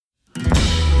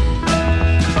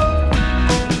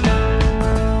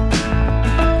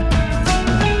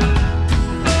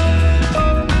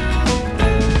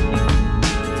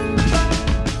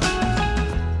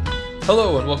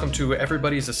Hello and welcome to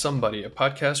Everybody's a Somebody, a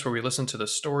podcast where we listen to the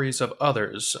stories of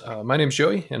others. My name's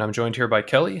Joey and I'm joined here by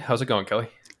Kelly. How's it going, Kelly?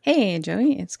 Hey,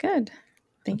 Joey, it's good.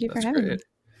 Thank you for That's having great. me.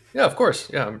 Yeah, of course.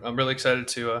 Yeah, I'm really excited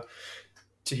to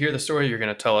hear the story you're going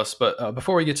to tell us. But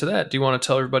before we get to that, do you want to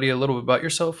tell everybody a little bit about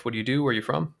yourself? What do you do? Where are you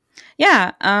from?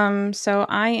 Yeah, so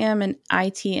I am an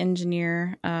IT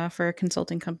engineer for a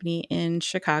consulting company in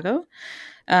Chicago.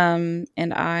 And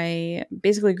I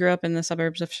basically grew up in the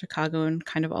suburbs of Chicago and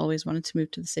kind of always wanted to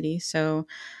move to the city. So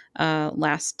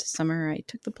last summer I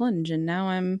took the plunge and now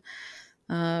I'm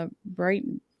uh, right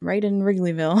right in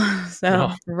Wrigleyville. So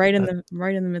No, right in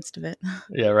the midst of it.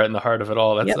 yeah, right in the heart of it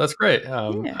all. That's Yep. that's great.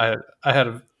 Yeah. I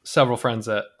had several friends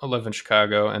that live in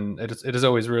Chicago, and it is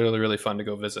always really fun to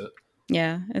go visit.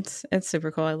 Yeah, it's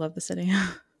super cool. I love the city.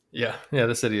 Yeah,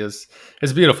 the city is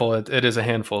beautiful. It is a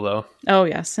handful though. Oh,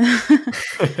 yes.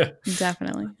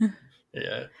 Definitely.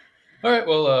 Yeah. All right.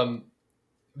 Well,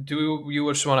 do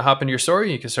you just want to hop into your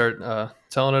story? You can start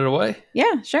telling it away.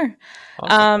 Yeah, sure.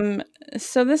 Awesome. Um,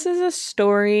 so this is a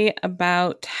story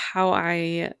about how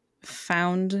I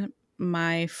found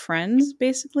my friends,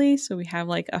 basically. So we have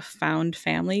like a found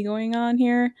family going on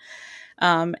here.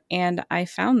 And I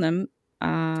found them Oh,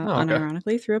 okay.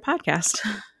 unironically through a podcast.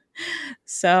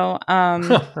 So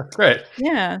Great.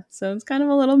 yeah, so it's kind of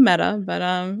a little meta, but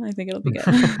I think it'll be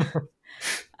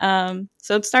good.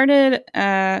 So it started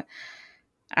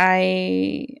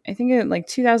I think it like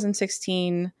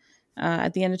 2016.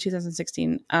 At the end of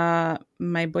 2016,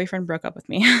 my boyfriend broke up with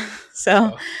me.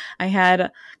 So Oh, I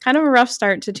had kind of a rough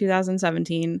start to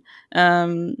 2017,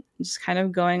 just kind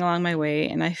of going along my way.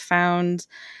 And I found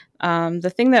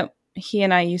the thing that he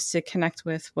and I used to connect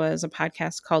with was a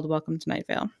podcast called Welcome to Night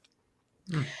Vale.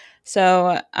 hmm,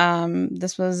 So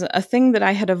this was a thing that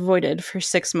I had avoided for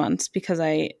 6 months because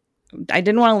I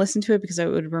didn't want to listen to it because it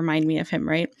would remind me of him,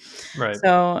 right? right.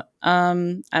 So I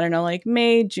don't know, like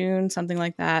May, June, something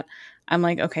like that. I'm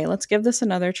like, okay, let's give this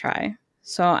another try.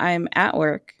 So I'm at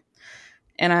work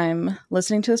and I'm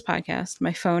listening to this podcast.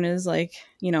 My phone is like,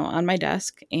 on my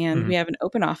desk and Hmm. we have an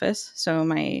open office. So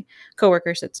my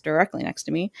coworker sits directly next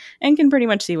to me and can pretty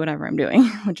much see whatever I'm doing,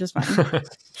 which is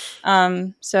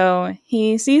fine. So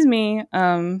he sees me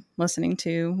listening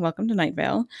to Welcome to Night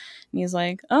Vale and he's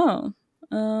like, oh,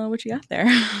 what you got there?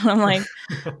 I'm like,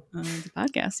 the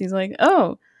podcast. He's like,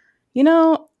 oh,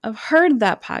 I've heard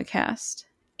that podcast.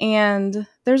 And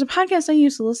there's a podcast I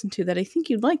used to listen to that I think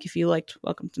you'd like if you liked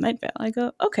Welcome to Night Vale. I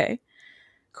go, okay,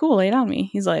 cool, lay it on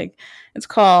me. He's like, it's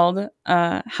called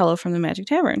Hello from the Magic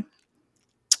Tavern.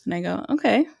 And I go,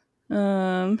 okay.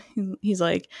 He's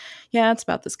like, yeah, it's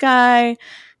about this guy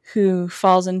who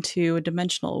falls into a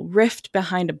dimensional rift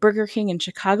behind a Burger King in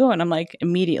Chicago. And I'm like,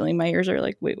 immediately, my ears are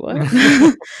like, wait, what?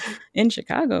 In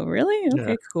Chicago? Really? Yeah.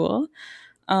 Okay, cool.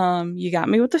 You got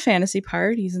me with the fantasy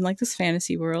part. He's in like this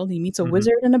fantasy world. He meets a Hmm.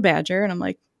 wizard and a badger, and I'm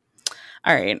like,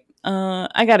 all right,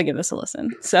 I got to give this a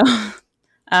listen. So,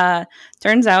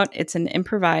 turns out it's an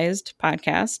improvised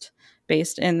podcast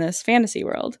based in this fantasy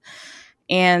world,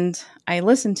 and I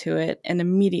listened to it, and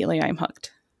immediately I'm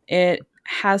hooked. It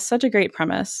has such a great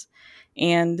premise,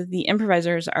 and the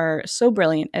improvisers are so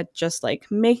brilliant at just like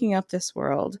making up this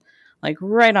world, like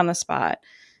right on the spot,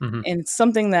 Hmm. and it's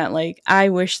something that like I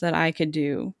wish that I could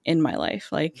do in my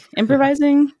life. Like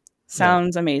improvising Yeah.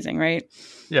 sounds amazing, right?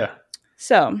 Yeah.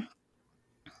 So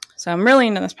I'm really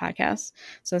into this podcast.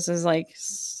 So this is like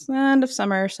end of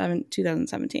summer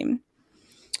 2017.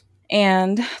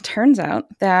 And turns out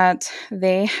that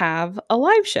they have a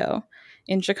live show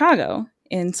in Chicago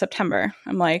in September.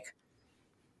 I'm like,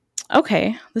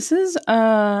 okay, this is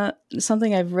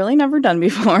something I've really never done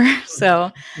before.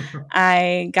 So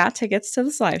I got tickets to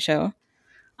this live show.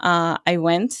 I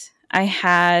went. I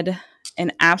had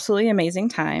an absolutely amazing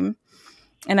time.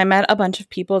 And I met a bunch of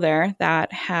people there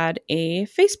that had a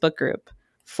Facebook group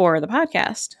for the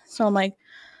podcast. So I'm like,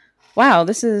 wow,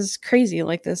 this is crazy.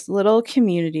 Like this little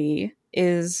community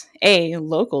is A,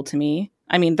 local to me.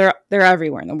 I mean, they're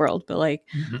everywhere in the world, but like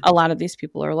Hmm. a lot of these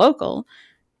people are local.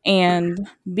 And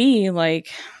B, like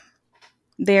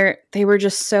they were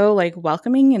just so like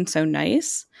welcoming and so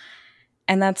nice.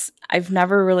 And I've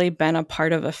never really been a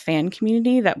part of a fan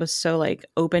community that was so like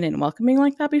open and welcoming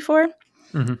like that before.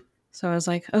 Hmm. So I was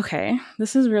like, okay,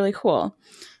 this is really cool.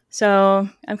 So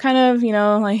I'm kind of,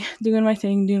 like doing my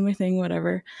thing,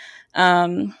 whatever.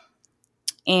 Um,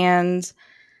 and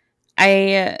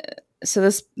I, so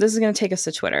this is going to take us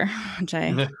to Twitter, which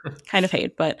I kind of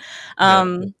hate, but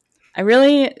Yeah. I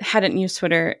really hadn't used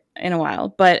Twitter in a while.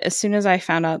 But as soon as I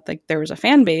found out like there was a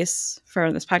fan base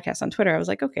for this podcast on Twitter, I was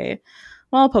like, okay,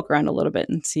 well, I'll poke around a little bit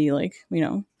and see like,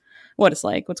 what it's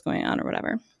like, what's going on or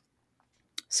whatever.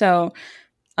 So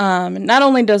not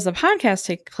only does the podcast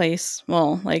take place,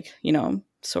 well, like,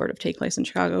 sort of take place in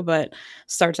Chicago, but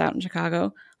starts out in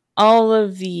Chicago, all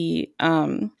of the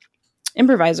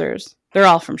improvisers, they're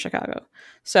all from Chicago.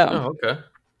 So, Oh, okay.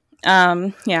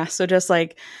 yeah, so just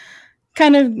like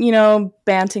kind of,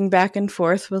 banting back and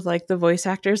forth with like the voice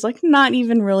actors, like not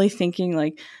even really thinking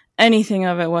like anything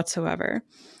of it whatsoever.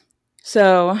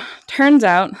 So, turns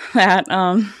out that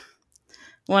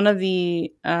one of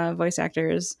the voice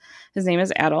actors, his name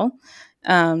is Adel.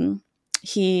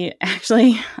 He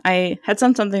actually, I had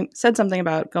said something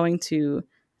about going to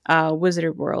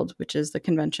Wizard World, which is the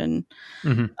convention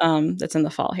that's in the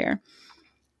fall here,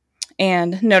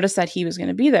 and noticed that he was going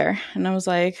to be there. And I was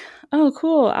like, oh,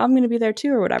 cool, I'm going to be there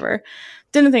too, or whatever.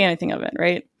 Didn't think anything of it,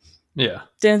 right? Yeah.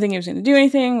 Didn't think he was going to do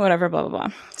anything, whatever, blah, blah, blah.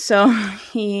 So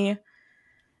he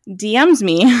DMs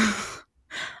me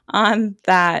on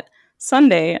that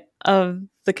Sunday of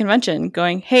the convention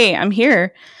going, hey, I'm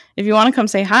here. If you want to come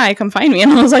say hi, come find me.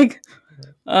 And I was like,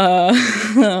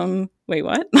 wait,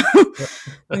 what?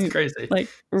 That's crazy. Like,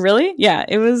 really? Yeah,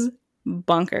 it was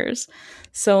bonkers.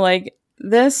 So like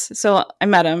so I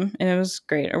met him and it was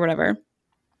great or whatever.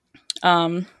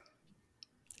 And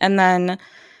then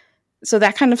so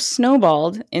that kind of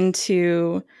snowballed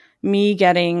into me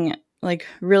getting like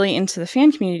really into the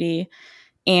fan community.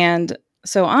 And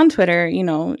so on Twitter,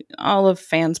 all of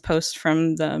fans post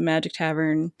from the Magic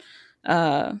Tavern,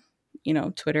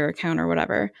 Twitter account or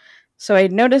whatever. So I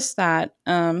noticed that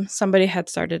somebody had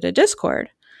started a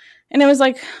Discord, and it was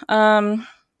like it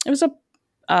was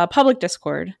a public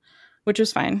Discord, which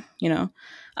was fine.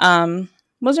 Wasn't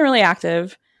really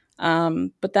active,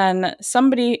 but then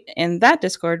somebody in that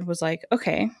Discord was like,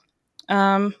 okay,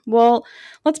 well,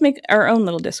 let's make our own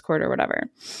little Discord or whatever.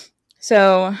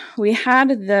 So we had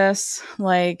this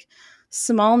like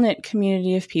small knit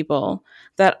community of people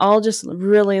that all just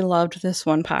really loved this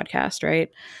one podcast,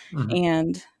 right? Mm-hmm.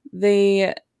 And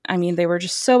they were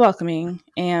just so welcoming,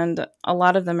 and a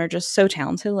lot of them are just so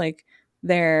talented. Like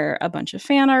they're a bunch of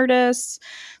fan artists.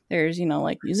 There's,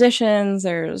 like musicians.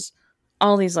 There's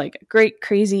all these like great,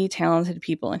 crazy, talented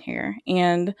people in here.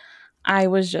 And I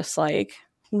was just like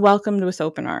welcomed with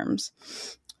open arms.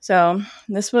 So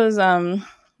this was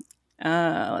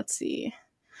let's see,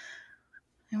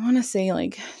 I want to say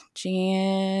like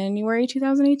January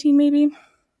 2018 maybe.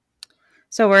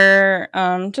 So we're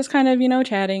just kind of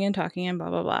chatting and talking and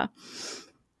blah blah blah.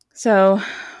 So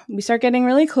we start getting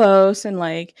really close, and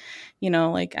like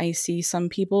like I see some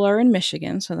people are in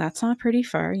Michigan, so that's not pretty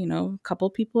far. A couple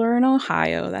people are in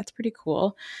Ohio, that's pretty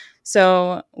cool.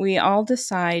 So we all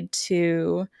decide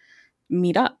to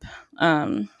meet up,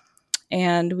 and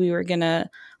we were gonna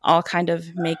all kind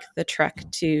of make the trek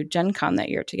to Gen Con that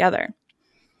year together.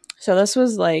 So this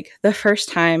was like the first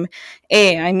time,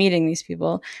 A, I'm meeting these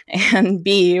people, and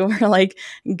B, we're like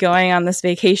going on this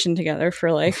vacation together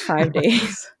for like 5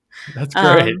 days. That's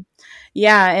great.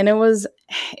 Yeah, and it was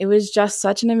just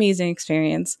such an amazing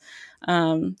experience.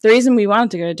 The reason we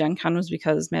wanted to go to Gen Con was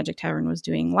because Magic Tavern was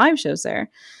doing live shows there.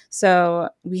 So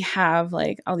we have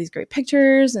like all these great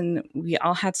pictures, and we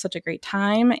all had such a great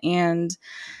time. And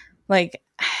like,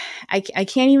 I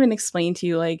can't even explain to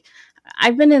you, like,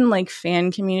 I've been in like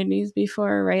fan communities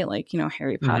before, right? Like,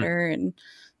 Harry Potter and,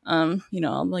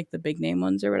 like the big name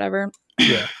ones or whatever.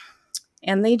 Yeah.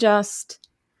 And they just,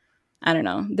 I don't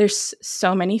know. There's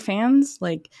so many fans.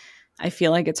 Like, I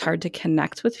feel like it's hard to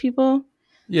connect with people.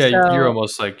 Yeah. So, you're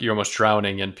almost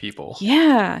drowning in people.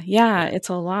 Yeah. Yeah. It's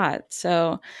a lot.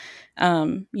 So,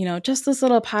 just this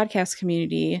little podcast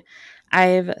community,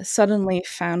 I've suddenly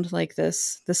found like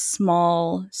this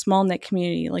small knit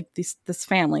community, like this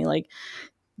family, like,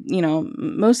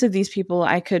 most of these people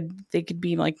they could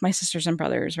be like my sisters and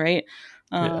brothers, right?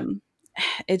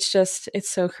 It's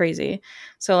so crazy.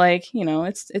 So like,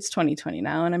 it's 2020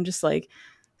 now, and I'm just like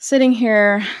sitting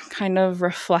here kind of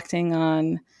reflecting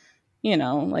on,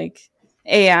 like,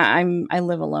 I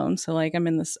live alone, so like I'm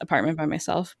in this apartment by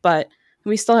myself, but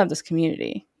we still have this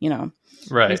community,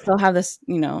 right? We still have this,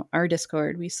 our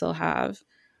Discord. We still have,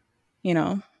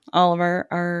 all of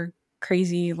our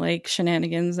crazy like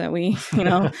shenanigans that we,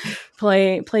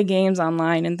 play games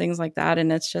online and things like that.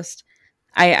 And it's just,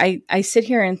 I sit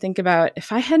here and think about,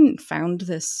 if I hadn't found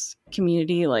this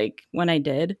community like when I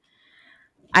did,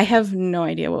 I have no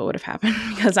idea what would have happened,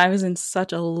 because I was in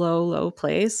such a low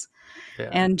place. Yeah.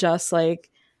 And just like,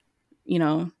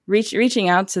 reaching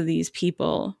out to these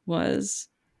people was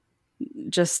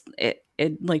just, it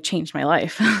like changed my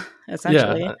life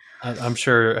essentially. Yeah, I'm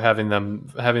sure having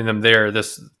them there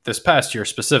this past year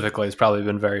specifically has probably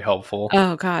been very helpful.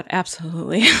 Oh God,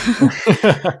 absolutely.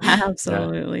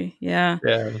 Absolutely. Yeah.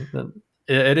 Yeah.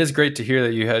 it is great to hear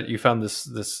that you found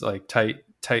this like tight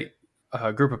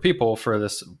group of people for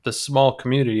this small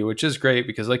community, which is great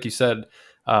because, like you said,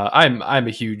 I'm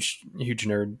a huge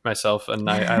nerd myself, and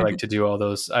I like to do all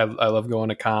those. I love going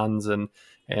to cons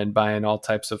and buying all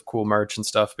types of cool merch and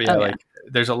stuff. But yeah, Oh yeah. like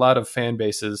there's a lot of fan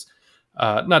bases.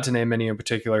 Not to name any in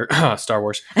particular, Star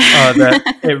Wars,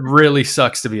 that it really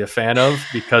sucks to be a fan of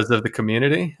because of the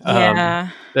community. Yeah.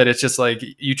 That it's just like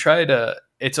you try to.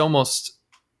 It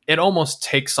almost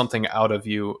takes something out of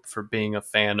you for being a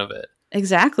fan of it,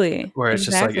 Exactly. where it's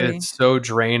just like Exactly. it's so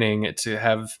draining to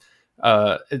have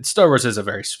Star Wars is a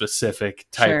very specific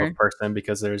type of Sure. person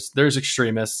because there's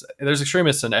extremists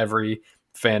in every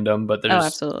fandom, but Oh, there's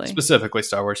absolutely. specifically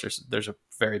Star Wars, there's a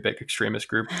very big extremist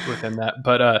group within that.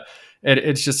 But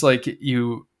it's just like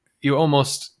you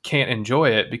almost can't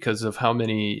enjoy it because of how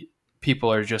many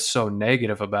people are just so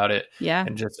negative about it, Yeah.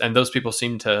 and those people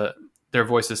their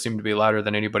voices seem to be louder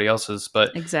than anybody else's.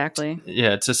 But Exactly.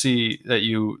 yeah, to see that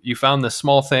you found this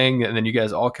small thing and then you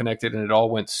guys all connected and it all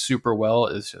went super well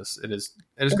is just it is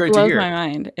It great to blows hear. my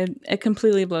mind. It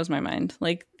completely blows my mind.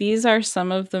 Like these are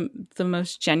some of the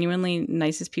most genuinely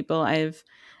nicest people I've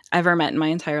ever met in my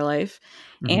entire life.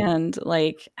 Mhm. And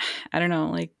like I don't know,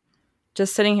 like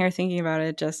just sitting here thinking about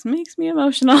it just makes me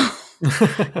emotional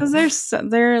because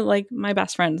they're like my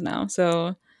best friends now.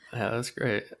 So Yeah, that's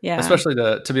great. yeah, Especially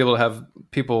to be able to have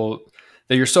people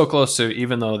that you're so close to,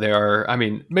 even though they are. I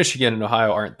mean, Michigan and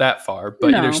Ohio aren't that far,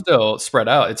 but they're no, still spread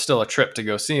out. It's still a trip to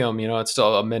go see them. It's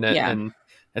still a minute, yeah, and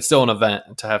it's still an event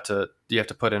you have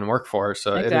to put in work for.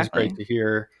 So it is great exactly. to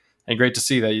hear and great to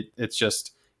see that it's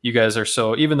just you guys are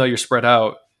so. Even though you're spread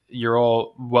out, you're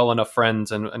all well enough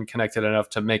friends and connected enough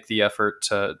to make the effort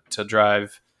to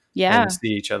drive Yeah, and see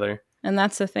each other. and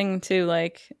that's the thing too.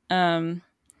 Like,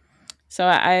 so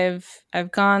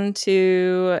I've gone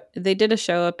to they did a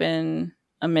show up in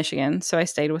Michigan, so I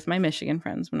stayed with my Michigan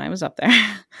friends when I was up there.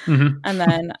 Hmm. And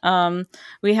then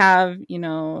we have,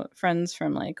 friends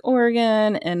from like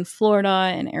Oregon and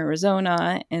Florida and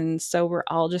Arizona. And so we're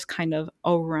all just kind of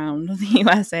around the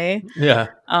USA. Yeah,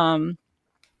 Um,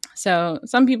 so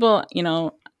some people,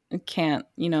 can't,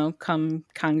 come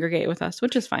congregate with us,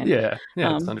 which is fine. yeah. It's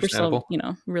We're still,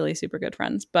 understandable. really super good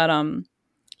friends. But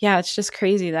yeah, it's just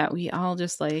crazy that we all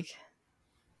just like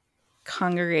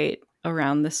congregate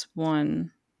around this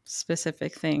one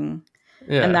specific thing. And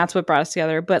Yeah. that's what brought us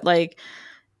together. But like,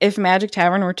 if Magic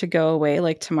Tavern were to go away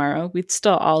like tomorrow, we'd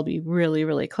still all be really,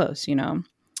 really close,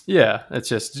 Yeah,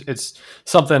 it's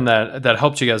something that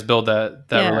helped you guys build that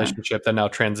Yeah, relationship that now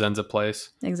transcends a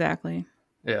place. exactly.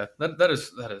 Yeah, that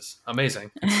is amazing.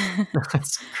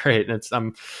 It's great.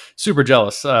 I'm super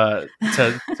jealous to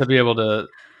be able to,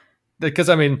 because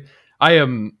I mean I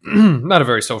am not a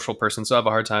very social person, so I have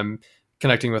a hard time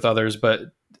connecting with others. But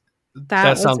That that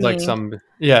was sounds like me. that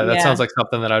Yeah, sounds like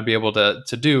something that I'd be able to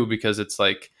do because it's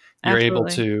like you're able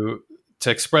absolutely. to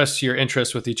express your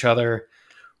interest with each other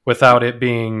without it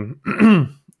being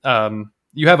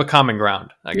you have a common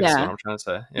ground, I guess is what Yeah, I'm trying to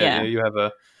say. Yeah,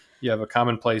 yeah, you have a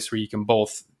common place where you can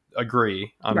both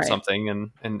agree on right. something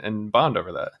and bond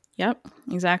over that. Yep,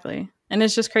 exactly. And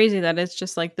it's just crazy that it's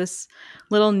just like this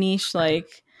little niche,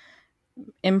 like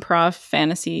improv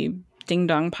fantasy ding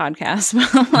dong podcast.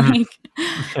 But Mhm.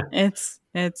 like, it's,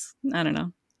 I don't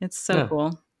know. It's so Yeah.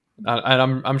 cool.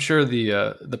 And I'm sure the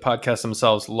podcast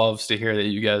themselves loves to hear that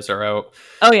you guys are out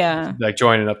Oh, yeah. like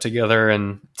joining up together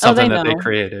and Oh, they something that they know.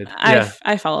 created. Yeah.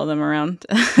 I follow them around.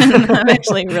 And I'm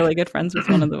actually really good friends with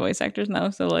one of the voice actors now,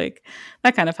 so like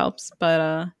that kind of helps.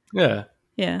 But Yeah.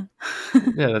 yeah.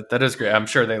 Yeah, that is great. I'm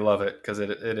sure they love it because it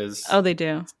is. Oh, they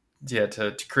do. Yeah,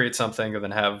 to create something and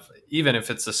then have, even if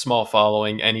it's a small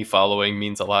following, any following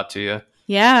means a lot to you.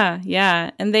 Yeah, yeah.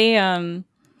 And they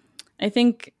I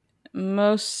think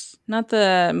not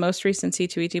the most recent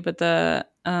C2E2, but the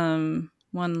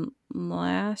one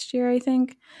last year, I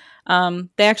think.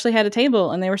 They actually had a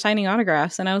table and they were signing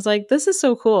autographs and I was like, this is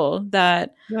so cool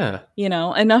that Yeah.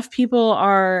 enough people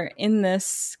are in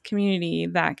this community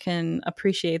that can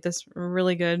appreciate this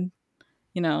really good,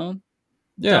 you know,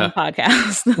 dumb Yeah.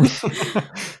 podcast.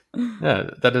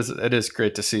 Yeah, it is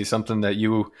great to see something that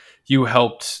you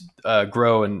helped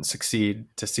grow and succeed.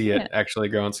 To see Yeah, it actually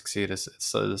grow and succeed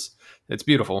it's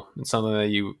beautiful. It's something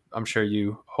that I'm sure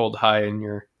you hold high in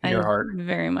your I heart.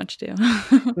 very much do.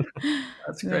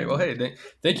 That's great. Very Well, much. hey,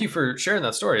 thank you for sharing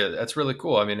that story. That's really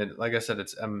cool. I mean, like I said,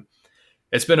 it's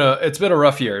been a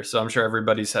rough year, so I'm sure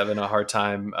everybody's having a hard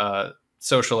time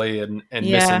socially and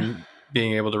Yeah, missing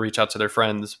being able to reach out to their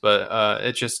friends. But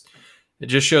it just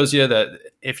shows you that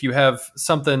if you have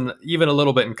something even a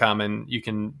little bit in common, you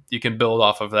can build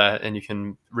off of that, and you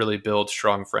can really build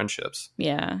strong friendships.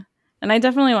 yeah. And I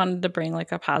definitely wanted to bring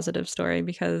like a positive story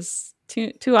because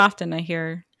too often I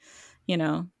hear,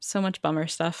 so much bummer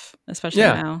stuff, especially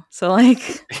Yeah. now. So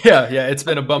like, Yeah. It's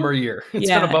been a bummer year. It's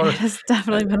been a yeah, bummer. it has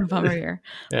definitely been a bummer year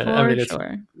Yeah, I for mean,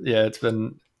 sure. it's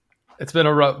been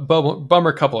a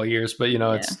bummer couple of years, but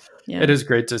Yeah. it is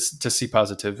great to see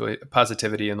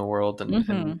positivity in the world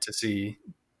and to see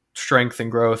strength and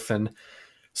growth and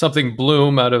something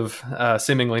bloom out of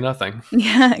seemingly nothing.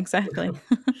 Yeah, exactly.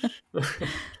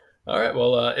 All right.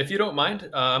 Well, if you don't mind,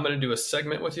 I'm going to do a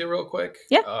segment with you real quick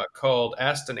Yeah. called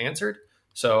Asked and Answered.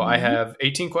 So I Mhm. have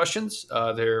 18 questions.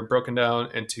 They're broken down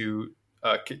into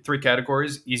 3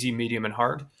 categories: easy, medium, and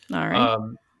hard. All right.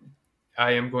 Um,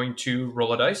 I am going to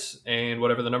roll a dice, and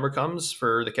whatever the number comes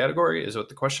for the category is what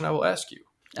the question I will ask you.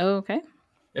 Okay.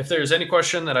 If there's any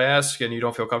question that I ask and you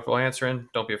don't feel comfortable answering,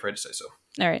 don't be afraid to say so.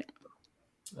 All right.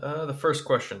 The first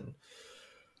question: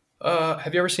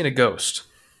 have you ever seen a ghost?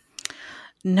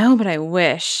 No, but I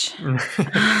wish.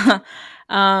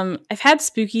 I've had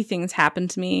spooky things happen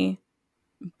to me,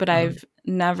 but I've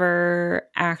never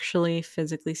actually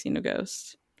physically seen a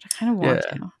ghost. But I kind of want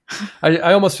Yeah. to.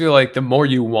 I almost feel like the more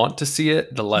you want to see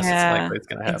it, the less it's Yeah, likely it's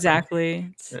going to happen.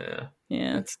 exactly. Yeah.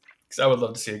 Yeah. It's because I would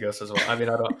love to see a ghost as well. I mean,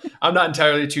 I'm not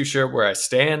entirely too sure where I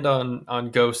stand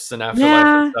on ghosts and afterlife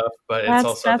and Yeah, stuff, but it's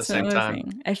also at the same another time.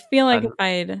 thing. I feel like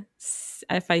I'm,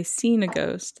 if I seen a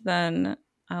ghost, then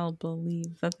I'll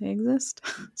believe that they exist.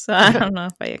 So I don't know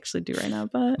if I actually do right now,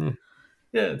 but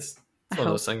yeah, it's I one of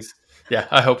hope. those things. Yeah,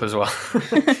 I hope as well.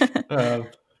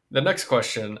 The next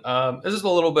question. This is a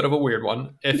little bit of a weird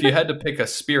one. If you had to pick a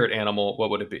spirit animal, what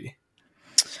would it be?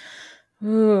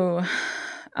 Ooh.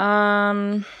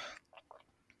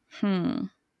 Hmm.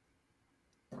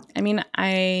 I mean,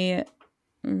 I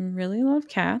really love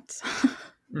cats.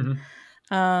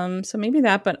 Mm-hmm. So maybe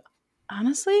that, but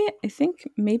honestly, I think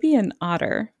maybe an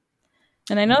otter.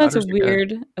 And I know that's Otters are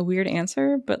good. a weird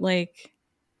answer, but like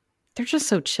they're just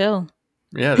so chill.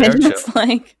 Yeah, they They're are chill. just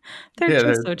like they're Yeah,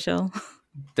 just so chill.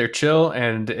 they're chill,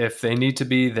 and if they need to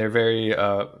be, they're very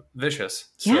vicious.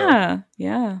 So Yeah,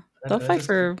 yeah. They'll that fight is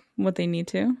good. for what they need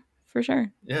to, for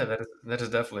sure. Yeah, that is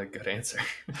definitely a good answer.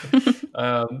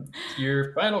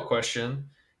 Your final question,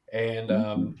 and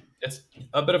Mhm. it's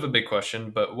a bit of a big question,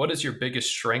 but what is your biggest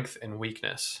strength and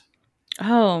weakness?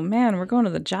 Oh man, we're going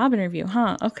to the job interview,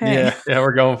 huh? Okay. Yeah,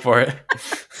 we're going for it.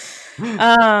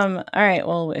 All right.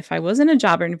 Well, if I was in a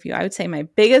job interview, I would say my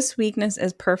biggest weakness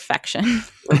is perfection.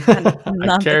 I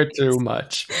Not the care too case.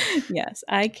 much. Yes,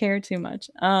 I care too much.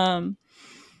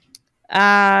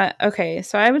 Okay,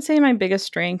 so I would say my biggest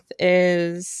strength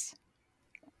is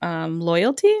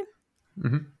loyalty.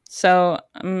 Hmm. So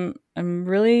I'm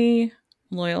really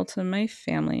loyal to my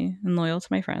family and loyal to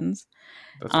my friends.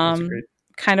 That's a great.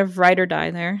 Kind of ride or die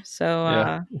there. So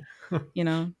Yeah, you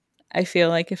know, I feel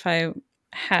like if I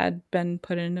had been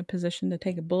put in a position to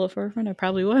take a bullet for a friend, I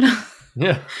probably would.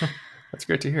 yeah, that's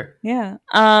great to hear. Yeah.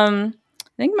 I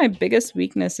think my biggest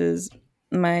weakness is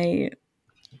my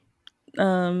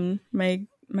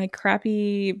my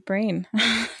crappy brain.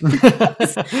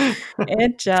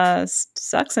 It just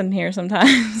sucks in here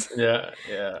sometimes. Yeah.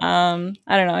 I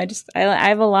don't know. I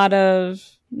have a lot of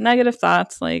negative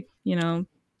thoughts, like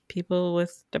people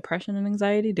with depression and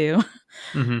anxiety do.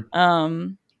 Hmm.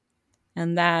 Um,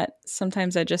 and that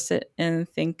sometimes I just sit and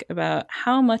think about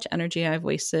how much energy I've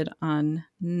wasted on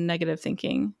negative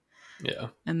thinking, Yeah.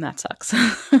 and that sucks.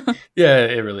 Yeah,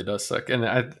 it really does suck, and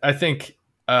I think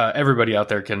everybody out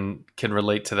there can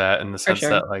relate to that in the For sense sure.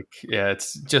 that like yeah,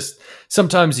 it's just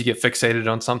sometimes you get fixated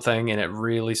on something and it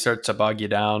really starts to bog you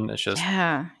down. It's just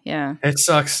Yeah, yeah. it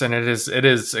sucks and it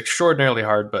is extraordinarily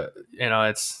hard, but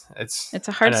it's It's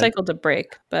a and hard cycle to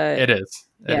break, but it is.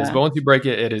 yeah, But once you break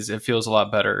it, it feels a lot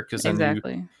better because then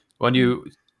exactly. when you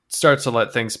start to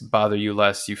let things bother you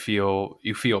less, you feel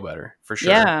better for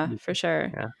sure. Yeah, for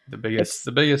sure. Yeah, the It's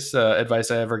biggest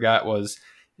advice I ever got was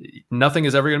nothing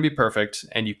is ever going to be perfect,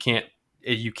 and you can't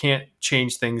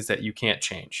change things that you can't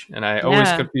change. And I always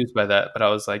yeah, confused by that, but I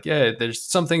was like, yeah, there's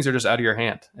some things are just out of your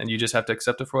hand, and you just have to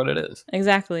accept it for what it is.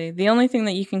 exactly. The only thing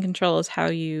that you can control is how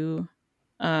you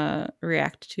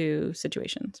react to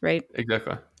situations, right?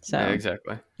 Exactly. Yeah, So,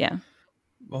 exactly. yeah.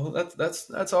 Well,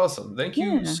 that's awesome. Thank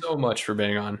you Yeah. so much for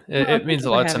being on. It, Oh, it thank means you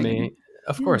a for lot to having me. me.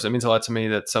 Of Yeah. course, it means a lot to me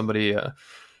that somebody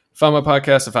found my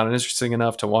podcast and found it interesting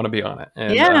enough to want to be on it.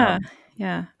 And Yeah.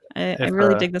 Yeah. I if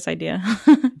really dig this idea.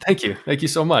 thank you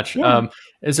so much. Yeah.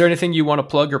 Is there anything you want to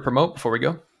plug or promote before we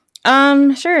go?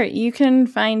 Sure. You can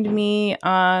find me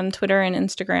on Twitter and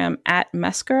Instagram at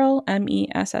Messgirl,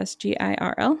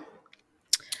 Messgirl.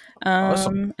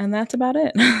 Awesome. And that's about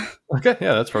it. Okay,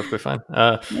 yeah, that's perfectly fine.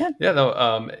 Yeah. Yeah,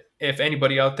 though, if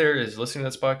anybody out there is listening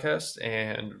to this podcast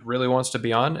and really wants to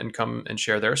be on and come and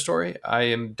share their story, I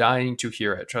am dying to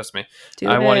hear it. Trust me. Do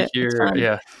I want to it. It's hear. fun.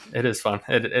 Yeah, it is fun.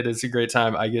 It is a great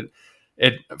time. I get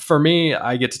it for me.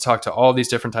 I get to talk to all these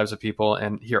different types of people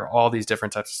and hear all these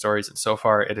different types of stories. And so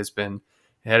far, it has been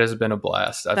a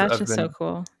blast. That's I've just been so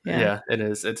cool. yeah, it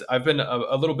is. I've been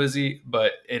a little busy,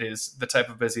 but it is the type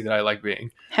of busy that I like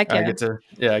being. Heck I yeah. get to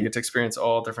I get to experience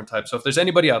all different types. So if there's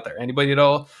anybody out there, anybody at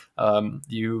all,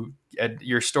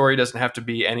 your story doesn't have to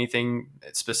be anything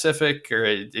specific, or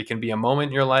it can be a moment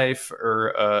in your life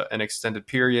or an extended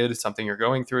period, something you're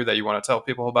going through that you want to tell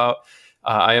people about.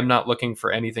 I am not looking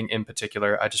for anything in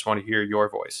particular. I just want to hear your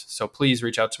voice. So please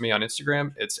reach out to me on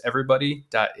Instagram. It's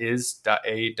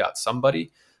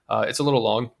everybody.is.a.somebody. It's a little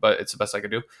long, but it's the best I could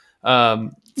do.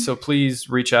 So please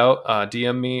reach out,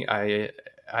 DM me. I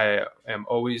am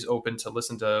always open to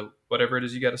listen to whatever it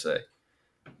is you got to say.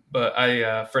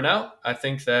 But for now, I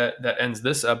think that ends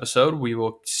this episode. We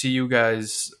will see you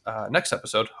guys next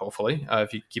episode, hopefully,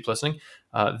 if you keep listening.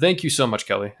 Thank you so much,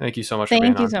 Kelly. Thank you so much for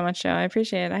being on. Thank you so much, Joe. I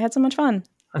appreciate it. I had so much fun.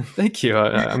 Thank you.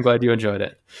 I'm glad you enjoyed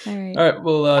it. All right. All right.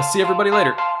 We'll see everybody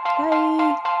later. Bye.